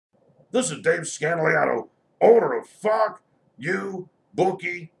This is Dave Scandaliato, owner of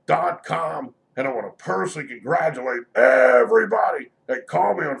FuckYouBookie.com, and I want to personally congratulate everybody that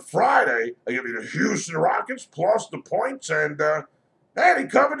called me on Friday. I give you the Houston Rockets plus the points, and they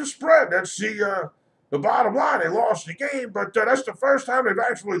covered the spread. That's the bottom line. They lost the game, but that's the first time they've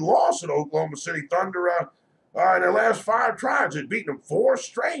actually lost at Oklahoma City Thunder in their last 5 tries. They've beaten them 4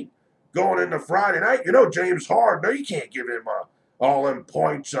 straight going into Friday night. You know, James Harden, no, you can't give him all them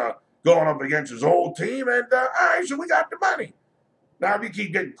points going up against his old team. And, all right, so we got the money. Now, if you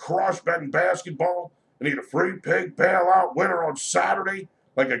keep getting crushed betting basketball and need a free pig bailout winner on Saturday,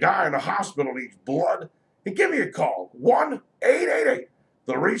 like a guy in the hospital needs blood, and give me a call,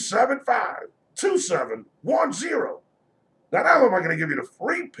 1-888-375-2710. Not only am I going to give you the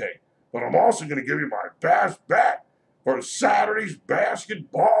free pig, but I'm also going to give you my best bet for Saturday's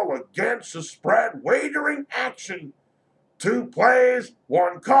basketball against the spread wagering action. 2 plays,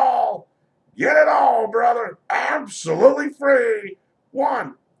 1 call. Get it all, brother. Absolutely free.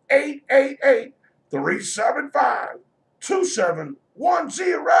 1-888-375-2710.